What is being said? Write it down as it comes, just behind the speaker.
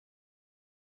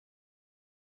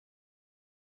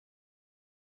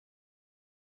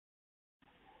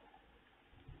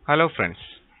Hello friends,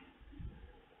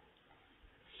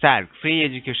 SAD free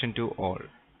education to all.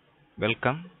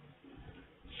 Welcome.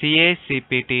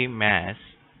 Ca-Cpt Maths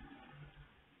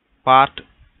Part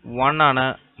 1 ആണ്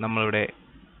നമ്മളിവിടെ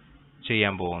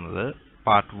ചെയ്യാൻ പോകുന്നത്.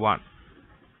 Part 1.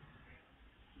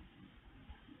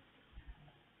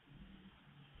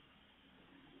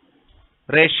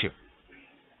 Ratio.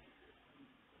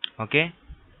 Okay.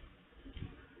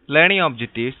 Learning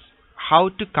objectives: how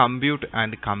to compute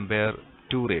and compare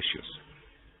two ratios.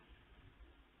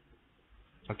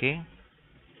 Okay.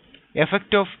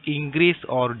 Effect of increase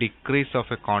or decrease of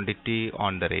a quantity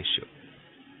on the ratio.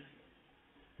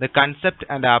 The concept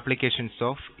and applications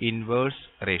of inverse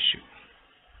ratio.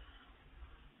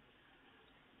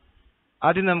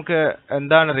 ആദ്യം നമുക്ക്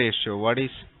എന്താണ് ratio, what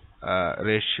is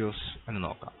ratios എന്ന്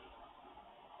നോക്കാം.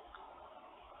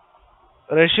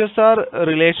 Ratios are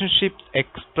relationships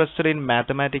expressed in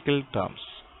mathematical terms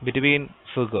between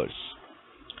figures.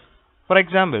 For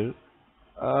example,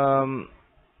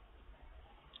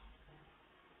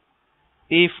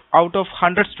 if out of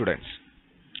 100 students,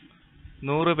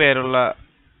 100 പേരുള്ള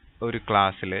ഒരു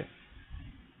ക്ലാസ്സിൽ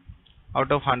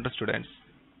out of 100 students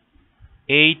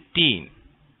 80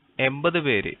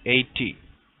 പേര്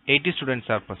 80 students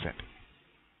are present.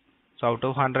 So out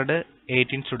of 100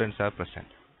 18 students are present.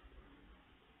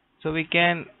 So we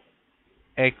can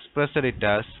express it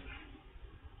as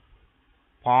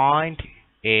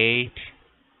 0.8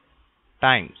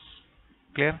 times.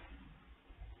 Clear?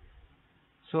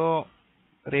 So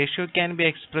ratio can be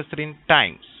expressed in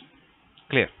times.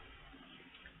 Clear?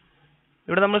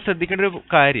 ഇവിടെ നമ്മൾ ശ്രദ്ധിക്കേണ്ട ഒരു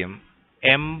കാര്യം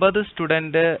 80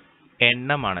 student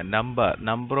എണ്ണമാണ്,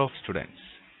 നമ്പർ ഓഫ് സ്റ്റുഡൻസ്.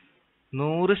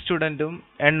 100 സ്റ്റുഡന്റും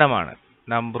എണ്ണമാണ്,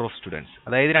 number of students.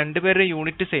 അതായത് രണ്ടുപേരുടെ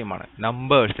unit same ആണ്,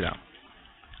 നമ്പേഴ്സിലാണ്.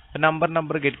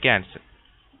 Number get cancel.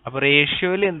 അപ്പൊ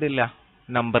റേഷ്യോയിൽ എന്തില്ല,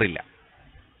 നമ്പർ ഇല്ല,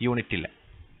 യൂണിറ്റ് ഇല്ല.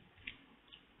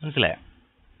 മനസ്സിലായോ?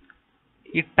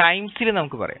 ഈ ടൈംസിൽ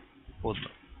നമുക്ക് പറയാം ഒന്ന്,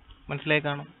 മനസ്സിലായി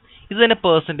കാണും. ഇത് തന്നെ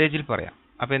പെർസെൻറ്റേജിൽ പറയാം.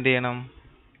 അപ്പൊ എന്ത് ചെയ്യണം?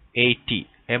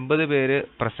 80 പേര്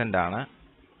പ്രസന്റ് ആണ്,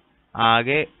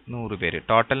 ആകെ 100 പേര്.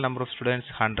 Total number of students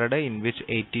 100 in which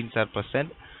 18 are present,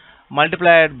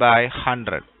 multiplied by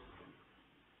 100.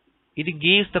 It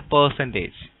gives the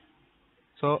percentage.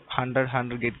 So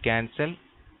 100 get cancelled.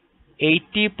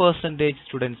 80%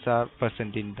 students are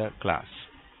present in the class.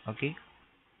 Okay,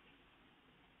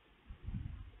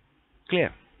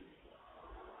 clear?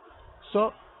 So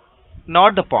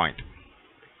not the point.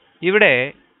 ഇവിടെ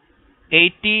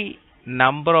 80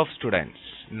 number of students.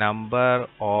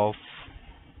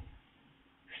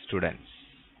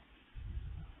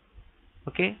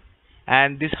 Okay, and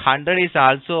this 100 is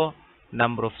also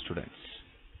number of students.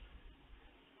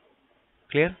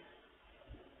 Clear?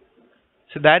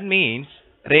 So that means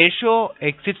ratio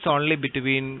exists only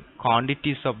between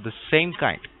quantities of the same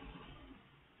kind.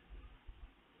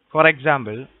 For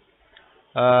example,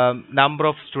 number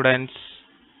of students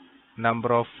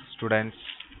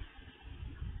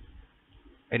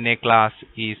in a class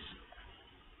is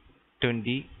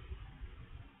 20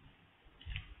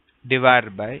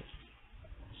 divided by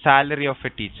salary of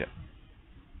a teacher.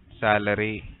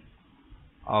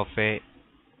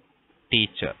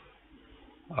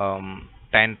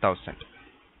 10,000.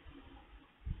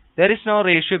 There is no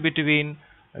ratio between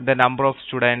the number of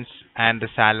students and the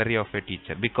salary of a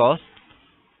teacher, because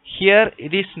here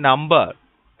it is number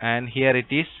and here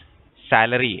it is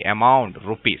salary, amount,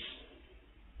 rupees.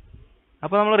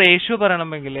 അപ്പോൾ നമ്മൾ ratio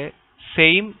പറയണമെങ്കിൽ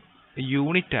same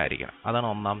unit ആയിരിക്കണം. അതാണ്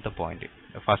ഒന്നാമത്തെ point.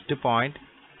 First point,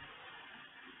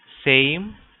 same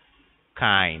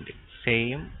kind.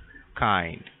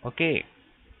 Okay,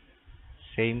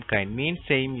 same kind means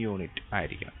same unit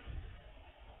ആയിരിക്കണം.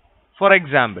 For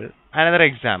example, another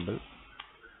example,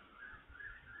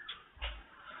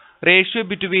 ratio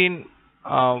between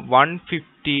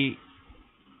 150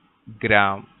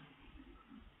 gram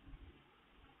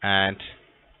and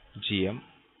gm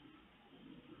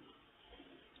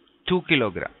 2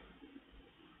 kilogram.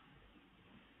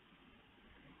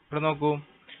 ഇവിടെ നോക്കൂ,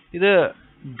 ഇത്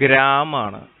ഗ്രാം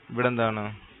ആണ്, ഇവിടെ എന്താണ്,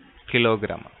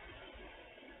 കിലോഗ്രാം.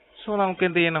 സോ നമുക്ക്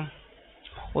എന്ത് ചെയ്യണം?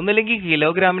 ഒന്നില്ലെങ്കിൽ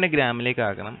കിലോഗ്രാമിനെ ഗ്രാമിലേക്ക്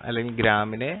ആക്കണം, അല്ലെങ്കിൽ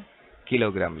ഗ്രാമിനെ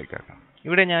കിലോഗ്രാമിലേക്ക് ആക്കണം.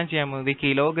 ഇവിടെ ഞാൻ ചെയ്യാൻ പോകുന്നത്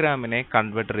കിലോഗ്രാമിനെ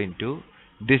converter in to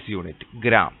this unit,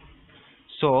 gram.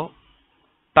 So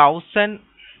 1000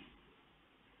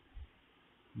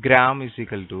 gram is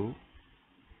equal to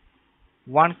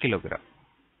 1 kilogram.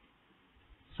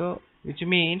 So which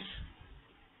means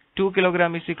 2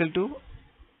 kilogram is equal to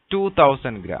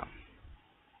 2000 gram.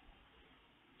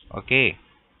 Okay,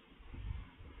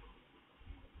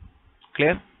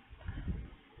 clear?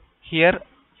 Here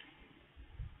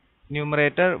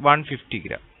numerator 150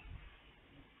 gram,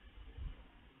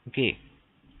 Okay.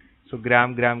 So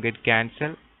gram get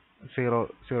cancelled.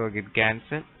 0 get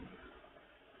cancelled.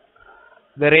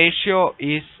 The ratio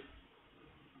is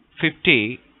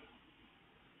 50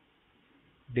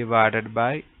 divided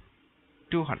by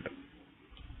 200.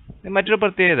 മറ്റൊരു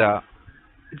പ്രത്യേകത,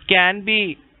 it can be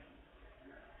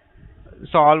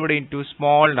solved into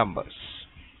small numbers.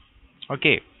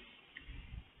 Okay.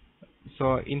 So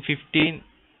in 15,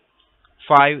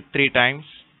 5 3 times,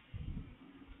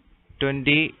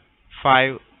 20,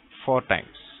 5 4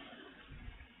 times.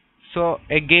 So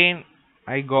again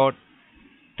I got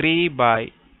 3 by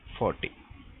 40.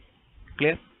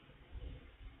 Clear?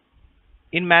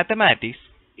 In mathematics,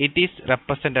 it is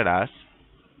represented as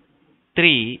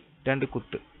 3 2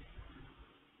 kuttu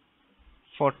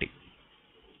 40,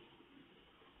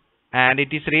 and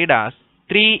it is read as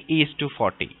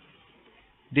 3:40.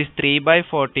 This 3 by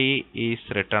 40 is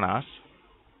written as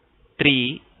 3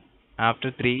 after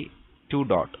 3 2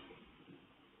 dot,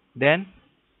 then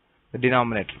the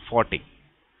denominator 40,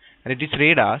 and it is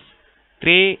read as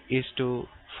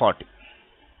 3:40.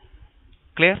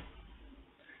 Clear?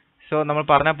 So നമ്മൾ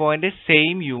പറഞ്ഞ point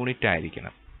same unit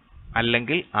ആയിരിക്കണം,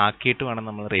 അല്ലെങ്കിൽ ആക്കിയിട്ട് വേണം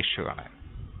നമ്മൾ ratio കാണാൻ.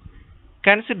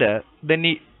 Consider the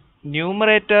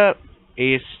numerator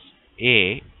is a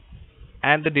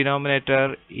and the denominator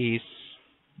is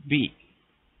b.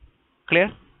 Clear?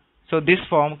 So this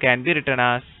form can be written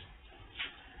as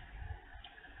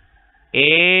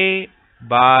a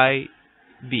by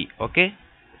b. Okay,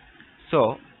 so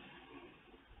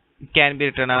it can be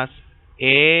written as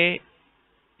a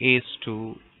is to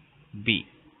b.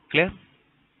 Clear?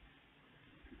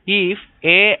 If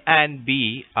a and b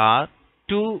are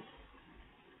two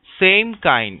same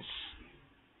kinds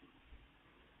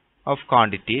of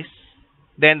quantities,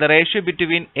 then the ratio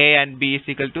between a and b is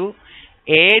equal to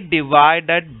a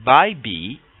divided by b,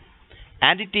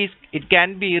 and it can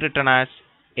be written as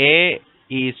a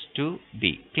is to b.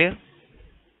 Clear?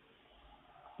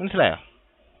 മനസ്സിലായോ?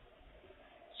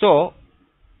 So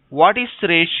what is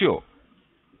ratio?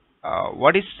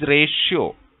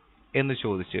 എന്ന്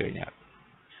ചോദിച്ചു കഴിഞ്ഞാൽ,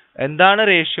 എന്താണ്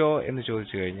ratio എന്ന്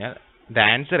ചോദിച്ചു കഴിഞ്ഞാൽ, the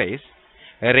answer is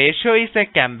a ratio is a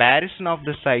comparison of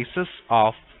the sizes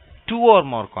of two or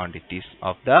more quantities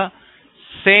of the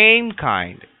same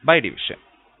kind by division.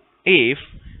 If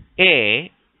a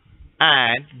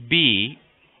and b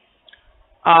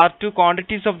are two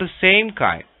quantities of the same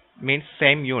kind, means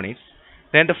same units,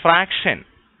 then the fraction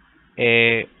a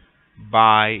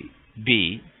by b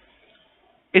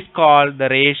is called the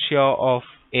ratio of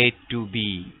a to b.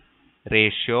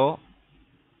 Ratio,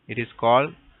 it is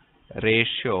called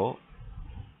ratio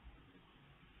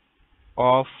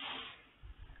of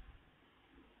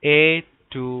a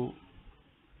to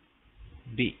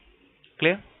b.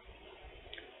 Clear?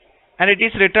 And it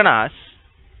is written as,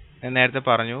 നേരത്തെ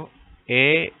പറഞ്ഞു, a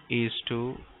is to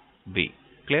b.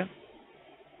 Clear?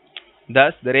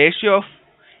 Thus the ratio of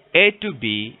a to b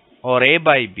or a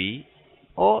by b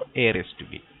or a raised to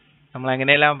b. നമ്മൾ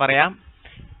എങ്ങനെയെല്ലാം പറയാം?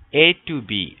 a to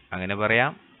b അങ്ങനെ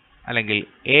പറയാം, അല്ലെങ്കിൽ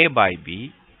a by b,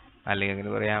 അല്ലെങ്കിൽ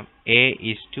അങ്ങനെ പറയാം a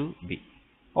is to b.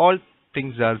 All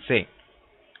things are same.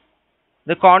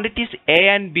 The quantities a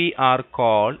and b are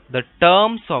called the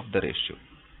terms of the ratio.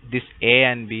 This a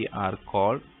and b are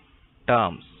called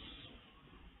terms.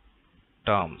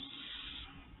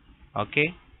 Okay,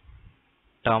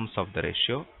 terms of the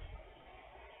ratio.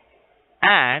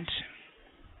 And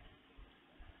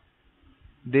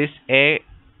this a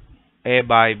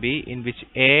by b, in which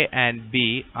a and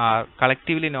b are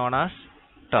collectively known as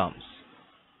terms.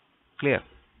 Clear?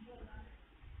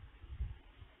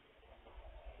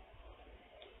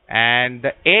 And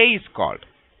the a is called,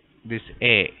 this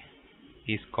a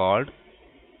is called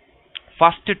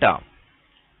first term.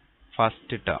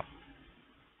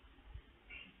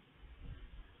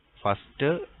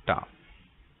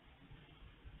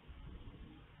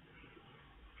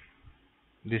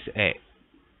 This a,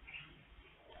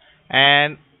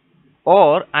 and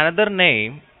or another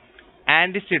name,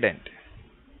 antecedent.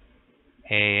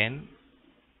 A n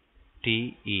t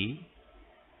e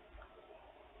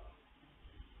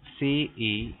c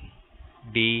e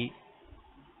d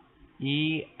e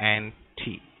n t.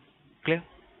 Clear?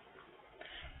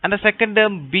 And the second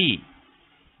term b,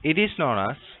 it is known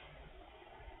as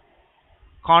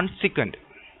consequent.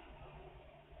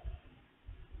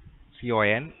 c o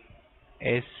n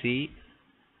s c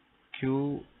q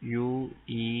u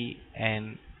e n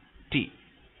t.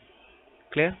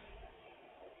 Clear?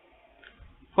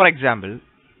 For example,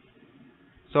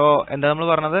 so എന്താ നമ്മൾ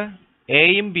പറഞ്ഞത്,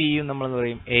 എയും ബിയും നമ്മൾ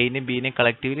പറയും, എയും ബിയും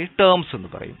collectively terms എന്ന്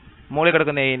പറയും. മുകളിൽ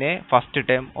കിടക്കുന്ന എനെ ഫസ്റ്റ്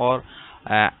ടേം ഓർ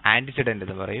ആന്റിസിഡന്റ്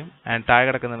എന്ന് പറയും, ആൻഡ് താഴെ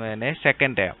കിടക്കുന്നതിനെ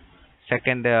സെക്കൻഡ് ടേം.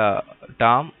 second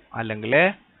term അല്ലെങ്കിൽ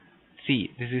C,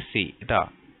 this is C, ഇതാ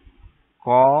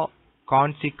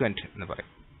consequent എന്ന് പറയും.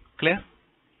 Clear?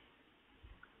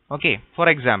 Okay, for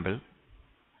example,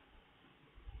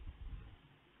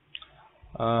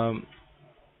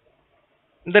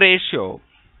 the ratio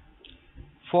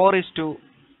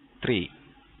 4:3,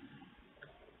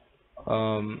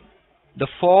 the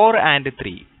 4 and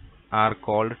 3 are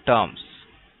called terms.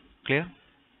 Clear?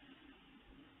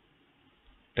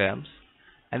 Terms.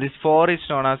 And this 4 is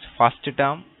known as first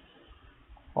term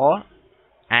or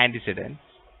antecedent,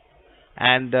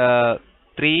 and the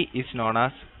 3 is known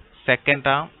as second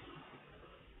term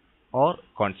or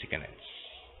consequence.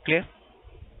 Clear?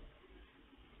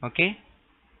 Okay.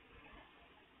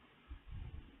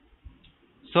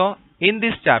 So in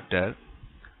this chapter,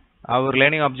 our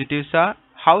learning objectives are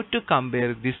how to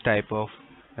compare this type of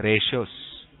ratios,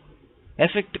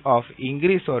 effect of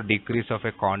increase or decrease of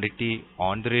a quantity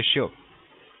on the ratio,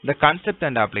 the concept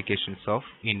and applications of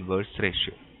inverse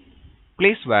ratio.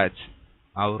 Please watch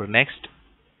our next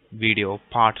video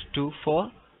part 2 for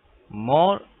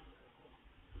more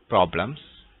problems.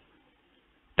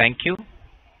 Thank you.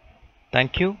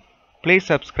 Please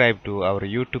subscribe to our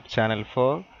YouTube channel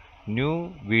for new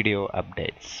video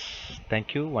updates. Thank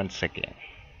you once again.